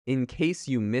In case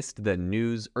you missed the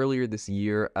news, earlier this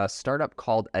year, a startup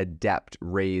called Adept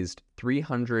raised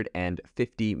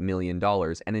 $350 million.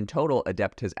 And in total,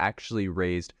 Adept has actually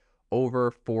raised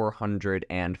over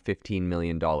 $415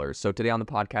 million. So today on the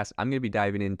podcast, I'm going to be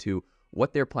diving into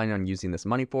what they're planning on using this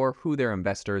money for, who their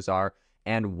investors are,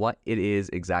 and what it is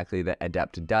exactly that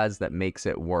Adept does that makes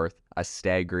it worth a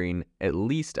staggering at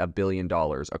least $1 billion.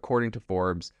 According to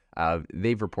Forbes,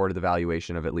 they've reported the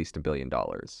valuation of at least $1 billion.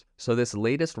 So this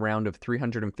latest round of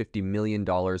 $350 million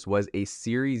was a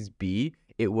Series B.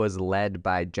 It was led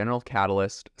by General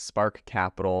Catalyst, Spark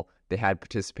Capital. They had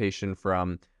participation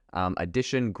from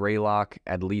Addition, Greylock,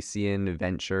 Adlesian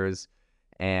Ventures,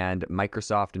 and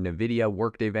Microsoft and NVIDIA,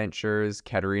 Workday Ventures,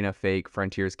 Katarina Fake,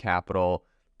 Frontiers Capital,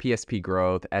 PSP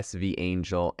Growth, SV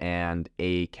Angel, and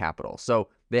A Capital. So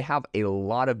they have a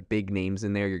lot of big names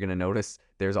in there. You're going to notice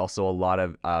there's also a lot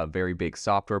of very big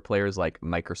software players like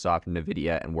Microsoft,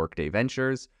 NVIDIA, and Workday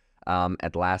Ventures,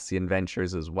 Atlassian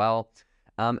Ventures as well.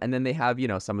 And then they have,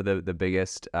 some of the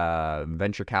biggest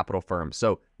venture capital firms.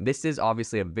 So this is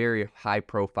obviously a very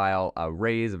high-profile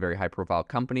raise, a very high-profile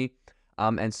company.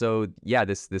 And so, yeah,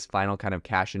 this final kind of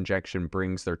cash injection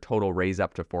brings their total raise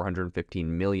up to $415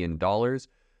 million.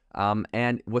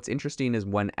 And what's interesting is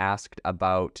when asked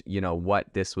about,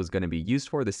 what this was going to be used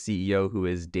for, the CEO, who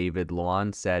is David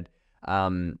Luan, said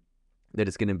that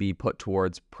it's going to be put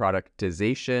towards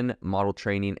productization, model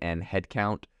training, and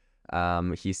headcount.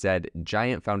 He said,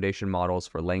 giant foundation models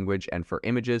for language and for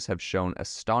images have shown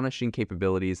astonishing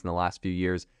capabilities in the last few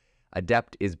years.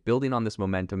 Adept is building on this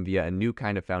momentum via a new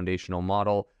kind of foundational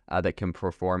model that can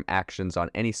perform actions on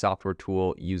any software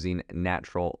tool using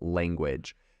natural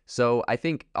language. So I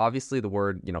think obviously the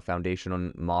word,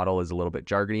 foundational model is a little bit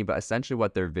jargony, but essentially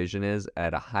what their vision is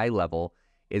at a high level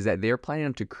is that they're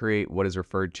planning to create what is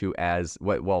referred to as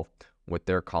what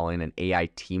they're calling an AI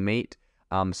teammate.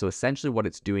 So essentially what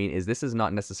it's doing is this is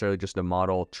not necessarily just a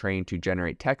model trained to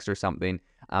generate text or something.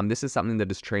 This is something that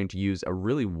is trained to use a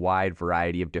really wide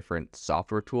variety of different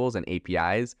software tools and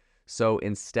APIs. So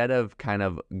instead of kind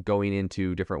of going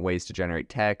into different ways to generate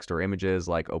text or images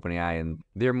like OpenAI, and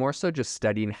they're more so just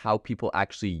studying how people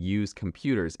actually use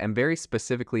computers and very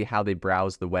specifically how they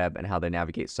browse the web and how they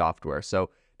navigate software. So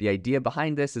the idea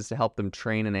behind this is to help them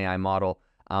train an AI model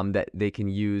that they can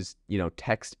use,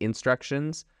 text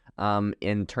instructions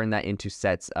and turn that into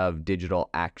sets of digital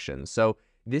actions. So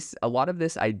a lot of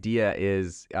this idea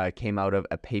came out of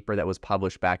a paper that was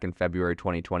published back in February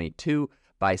 2022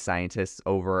 by scientists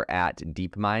over at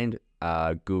DeepMind,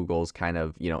 Google's kind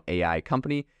of, AI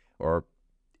company or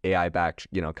AI-backed,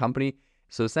 company.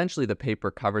 So essentially the paper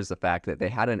covers the fact that they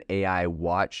had an AI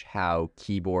watch how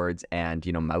keyboards and,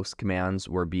 mouse commands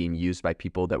were being used by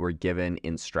people that were given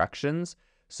instructions.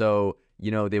 So,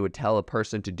 they would tell a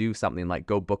person to do something like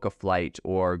go book a flight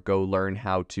or go learn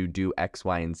how to do X,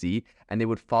 Y, and Z. And they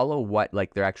would follow what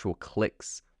their actual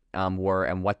clicks were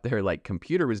and what their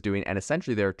computer was doing. And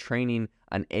essentially they're training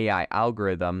an AI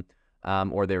algorithm,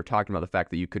 or they were talking about the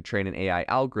fact that you could train an AI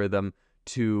algorithm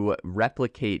to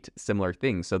replicate similar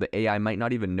things. So the AI might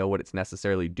not even know what it's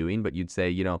necessarily doing, but you'd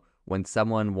say, when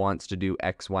someone wants to do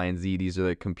X, Y, and Z, these are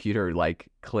the computer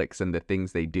clicks and the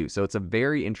things they do. So it's a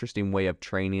very interesting way of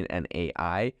training an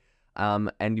AI.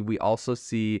 And we also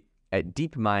see at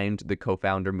DeepMind, the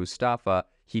co-founder Mustafa,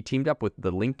 he teamed up with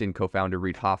the LinkedIn co-founder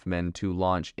Reid Hoffman to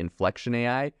launch Inflection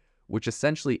AI, which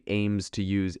essentially aims to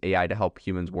use AI to help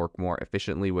humans work more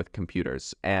efficiently with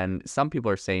computers. And some people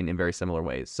are saying in very similar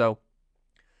ways. So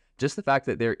just the fact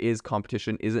that there is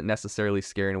competition isn't necessarily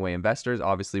scaring away investors.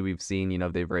 Obviously, we've seen,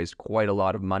 they've raised quite a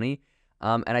lot of money.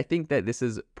 And I think that this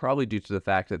is probably due to the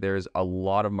fact that there's a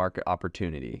lot of market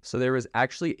opportunity. So there was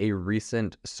actually a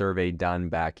recent survey done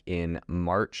back in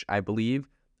March, I believe.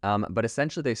 But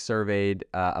essentially, they surveyed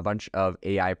a bunch of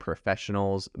AI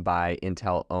professionals by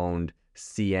Intel-owned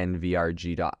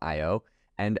cnvrg.io.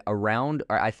 And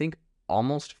I think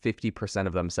almost 50%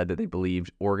 of them said that they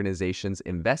believed organizations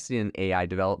investing in AI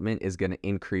development is going to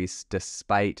increase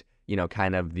despite,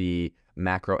 kind of the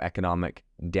macroeconomic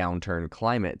downturn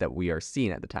climate that we are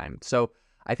seeing at the time. So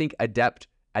I think Adept,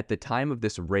 at the time of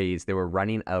this raise, they were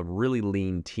running a really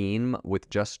lean team with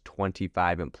just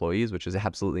 25 employees, which is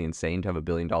absolutely insane to have $1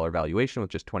 billion valuation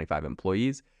with just 25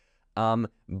 employees.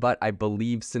 But I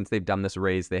believe since they've done this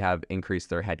raise, they have increased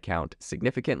their headcount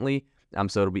significantly.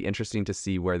 So it'll be interesting to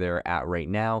see where they're at right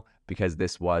now because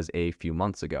this was a few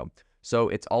months ago. So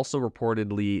it's also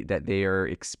reportedly that they are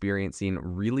experiencing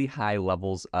really high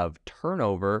levels of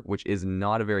turnover, which is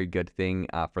not a very good thing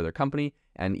for their company.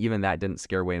 And even that didn't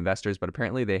scare away investors. But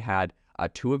apparently they had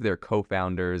two of their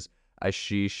co-founders,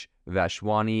 Ashish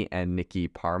Vashwani and Nikki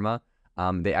Parma,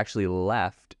 they actually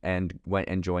left and went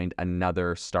and joined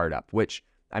another startup, which,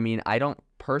 I mean, I don't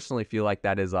personally feel like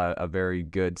that is a very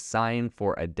good sign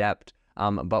for Adept.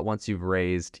 But once you've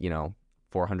raised,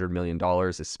 $400 million,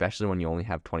 especially when you only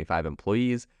have 25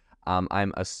 employees,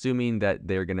 I'm assuming that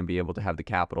they're going to be able to have the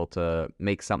capital to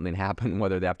make something happen,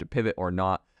 whether they have to pivot or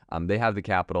not. They have the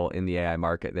capital in the AI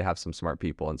market. They have some smart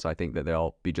people, and so I think that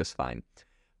they'll be just fine.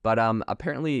 But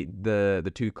apparently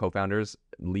the two co-founders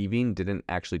leaving didn't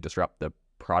actually disrupt the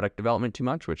product development too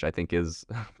much, which I think is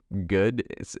good,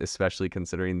 especially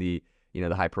considering the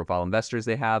high-profile investors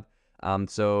they have.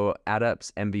 So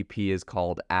Adept's MVP is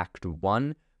called Act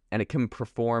 1, and it can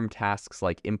perform tasks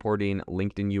like importing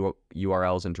LinkedIn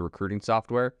URLs into recruiting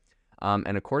software.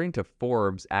 And according to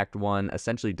Forbes, Act 1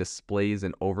 essentially displays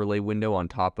an overlay window on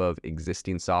top of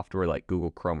existing software like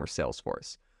Google Chrome or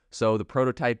Salesforce. So the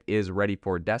prototype is ready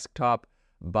for desktop,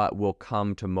 but will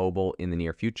come to mobile in the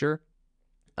near future.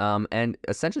 And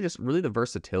essentially just really the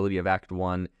versatility of Act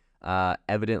 1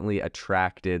 evidently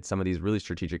attracted some of these really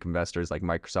strategic investors like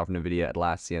Microsoft, NVIDIA,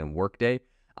 Atlassian, and Workday,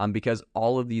 because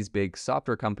all of these big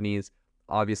software companies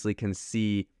obviously can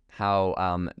see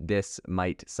how this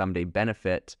might someday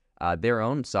benefit their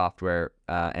own software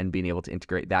and being able to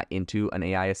integrate that into an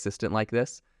AI assistant like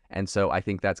this. And so I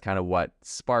think that's kind of what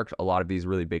sparked a lot of these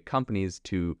really big companies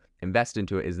to invest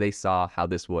into it, is they saw how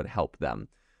this would help them.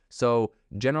 So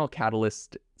General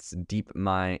Catalyst's Deep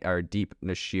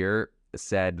Nashir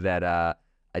said that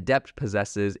Adept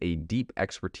possesses a deep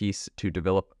expertise to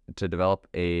develop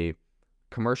a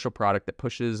commercial product that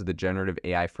pushes the generative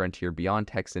AI frontier beyond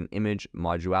text and image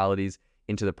modularities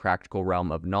into the practical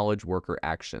realm of knowledge worker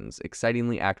actions.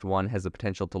 Excitingly, Act 1 has the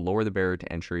potential to lower the barrier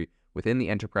to entry within the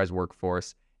enterprise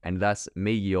workforce and thus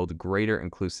may yield greater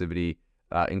inclusive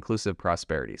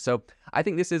prosperity. So I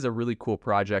think this is a really cool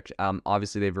project.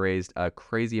 Obviously, they've raised a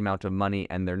crazy amount of money,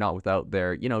 and they're not without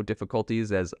their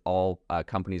difficulties, as all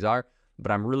companies are.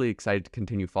 But I'm really excited to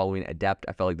continue following Adept.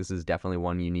 I felt like this is definitely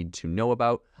one you need to know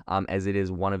about, as it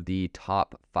is one of the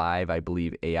top 5, I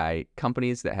believe, AI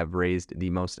companies that have raised the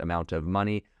most amount of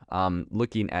money.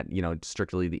 Looking at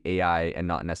strictly the AI and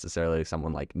not necessarily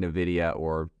someone like NVIDIA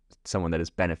or someone that is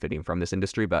benefiting from this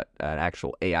industry, but an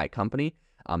actual AI company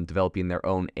developing their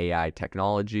own AI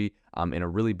technology in a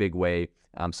really big way.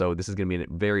 So this is going to be a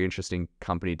very interesting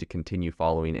company to continue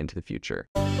following into the future.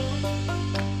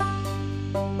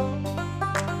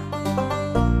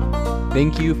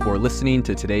 Thank you for listening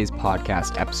to today's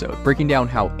podcast episode, breaking down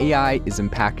how AI is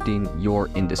impacting your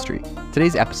industry.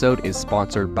 Today's episode is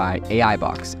sponsored by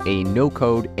AIbox, a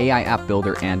no-code AI app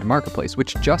builder and marketplace,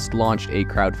 which just launched a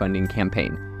crowdfunding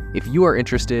campaign. If you are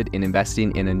interested in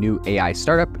investing in a new AI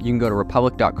startup, you can go to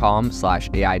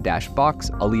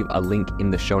republic.com/AI-box. I'll leave a link in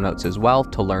the show notes as well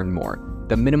to learn more.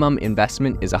 The minimum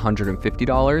investment is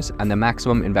 $150 and the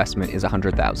maximum investment is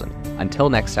 $100,000. Until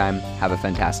next time, have a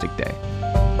fantastic day.